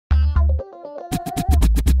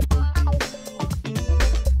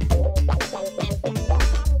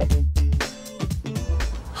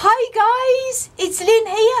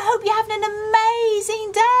having an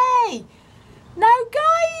amazing day. Now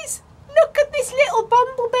guys, look at this little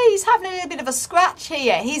bumblebee. He's having a little bit of a scratch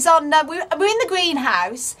here. He's on, we're in the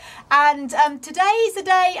greenhouse, and today is the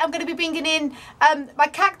day I'm going to be bringing in my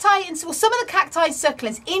cacti, and some of the cacti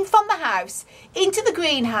succulents in from the house into the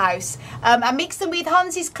greenhouse. I mixed them with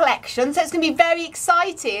Hans's collection, so it's going to be very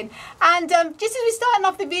exciting. And just as we're starting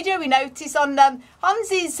off the video, we notice on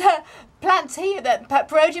Hans's plants here, that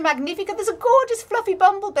Perogia magnifica, there's a gorgeous fluffy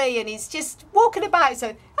bumblebee, and he's just walking about,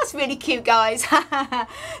 so that's really cute, guys.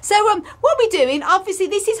 So what we're doing, obviously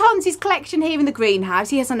this is Hans's collection here in the greenhouse.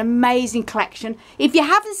 He has an amazing collection. If you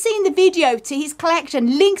haven't seen the video to his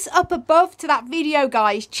collection, links up above to that video,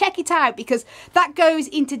 guys. Check it out, because that goes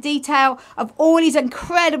into detail of all his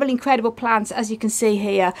incredible plants, as you can see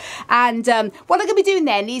here. And what I'm going to be doing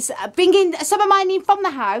then is bringing some of mine in from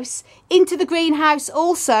the house into the greenhouse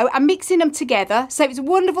also, and mixing them together. So it's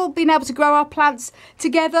wonderful being able to grow our plants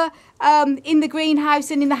together in the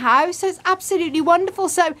greenhouse and in the house. So it's absolutely wonderful.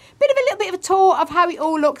 So a little bit of a tour of how it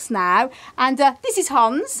all looks now. And this is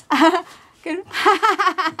Hans. And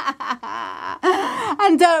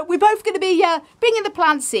we're both going to be bringing the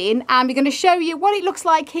plants in, and we're going to show you what it looks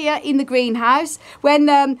like here in the greenhouse when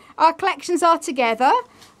our collections are together,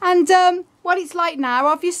 and what it's like now,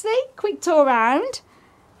 obviously. Quick tour around,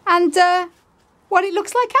 and what it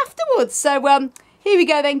looks like afterwards. So here we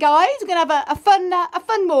go then, guys. We're going to have a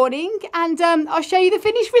fun morning, and I'll show you the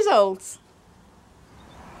finished results.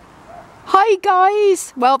 Hi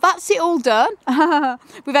guys, well that's it all done.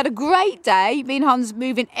 We've had a great day. Me and Hans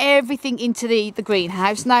moving everything into the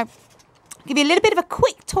greenhouse. Now, give you a little bit of a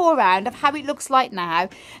quick tour around of how it looks like now.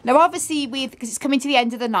 Now obviously, because it's coming to the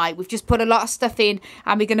end of the night, we've just put a lot of stuff in,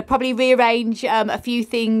 and we're going to probably rearrange a few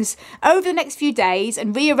things over the next few days,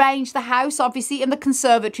 and rearrange the house obviously, and the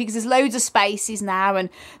conservatory, because there's loads of spaces now, and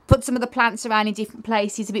put some of the plants around in different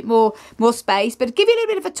places, a bit more space. But to give you a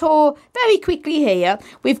little bit of a tour very quickly here,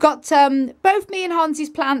 we've got both me and Hans's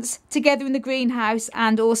plants together in the greenhouse,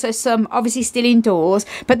 and also some obviously still indoors.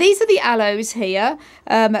 But these are the aloes here,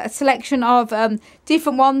 a selection of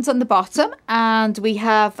different ones on the bottom, and we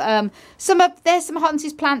have there's some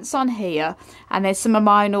Hans's plants on here, and there's some of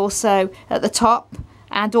mine also at the top,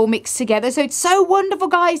 and all mixed together. So it's so wonderful,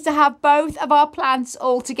 guys, to have both of our plants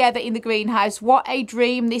all together in the greenhouse. What a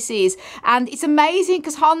dream this is. And it's amazing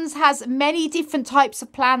because Hans has many different types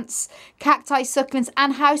of plants, cacti, succulents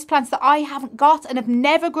and house plants that I haven't got and have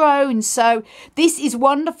never grown. So this is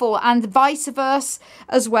wonderful, and vice versa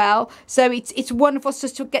as well. So it's wonderful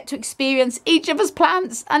just to get to experience each of us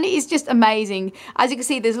plants, and it is just amazing. As you can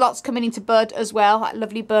see, there's lots coming into bud as well. That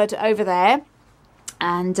lovely bud over there.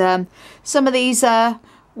 And some of these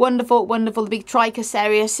wonderful, the big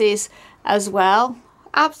trichoseriases as well.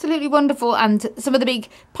 Absolutely wonderful. And some of the big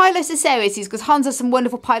pilosaceriases, because Hans has some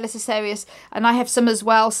wonderful pilosacerias, and I have some as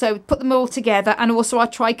well. So put them all together, and also our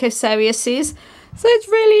trichoseriases. So it's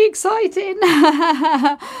really exciting.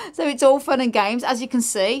 So it's all fun and games, as you can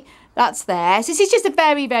see. That's there. So this is just a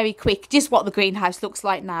very quick, just what the greenhouse looks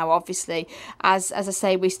like now, obviously. As I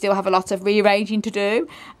say, we still have a lot of rearranging to do.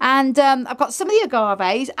 And I've got some of the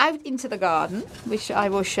agaves out into the garden, which I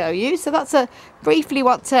will show you. So that's briefly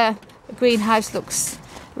what the greenhouse looks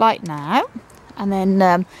like now. And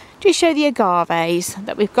then just show the agaves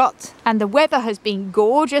that we've got. And the weather has been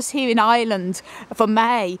gorgeous here in Ireland for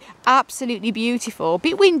May. Absolutely beautiful. A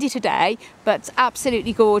bit windy today, but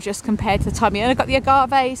absolutely gorgeous compared to the time of year. And I've got the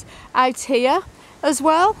agaves out here as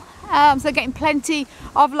well. So they're getting plenty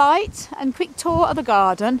of light. And quick tour of the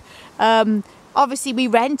garden. Obviously, we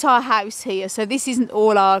rent our house here, so this isn't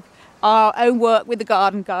all our own work with the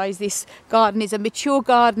garden, guys. This garden is a mature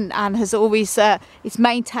garden, and has always it's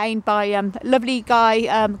maintained by a lovely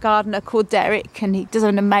guy gardener called Derek, and he does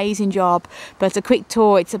an amazing job. But a quick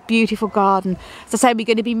tour, it's a beautiful garden. As I say, we're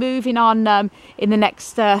going to be moving on in the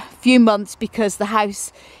next few months, because the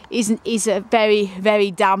house is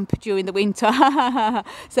very damp during the winter.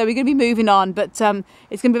 So we're going to be moving on, but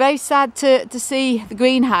it's going to be very sad to see the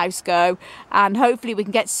greenhouse go, and hopefully we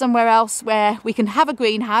can get somewhere else where we can have a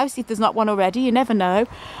greenhouse if there's not one already. You never know.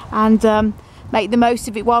 And make the most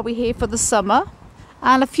of it while we're here for the summer.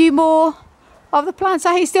 And a few more of the plants.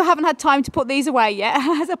 I still haven't had time to put these away yet.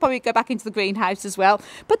 I'll probably go back into the greenhouse as well.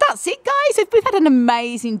 But that's it, guys. We've had an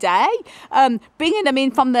amazing day, bringing them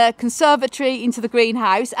in from the conservatory into the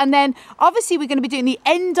greenhouse. And then obviously we're going to be doing the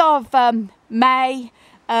end of May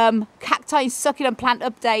Cacti Succulent Plant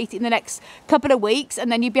update in the next couple of weeks, and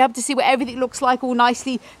then you'll be able to see what everything looks like, all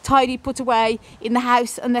nicely tidy, put away in the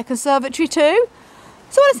house and the conservatory too.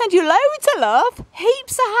 So I want to send you loads of love,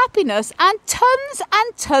 heaps of happiness, and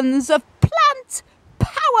tons of plant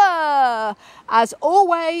power. As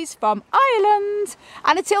always, from Ireland.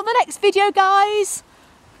 And until the next video, guys,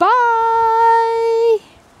 bye.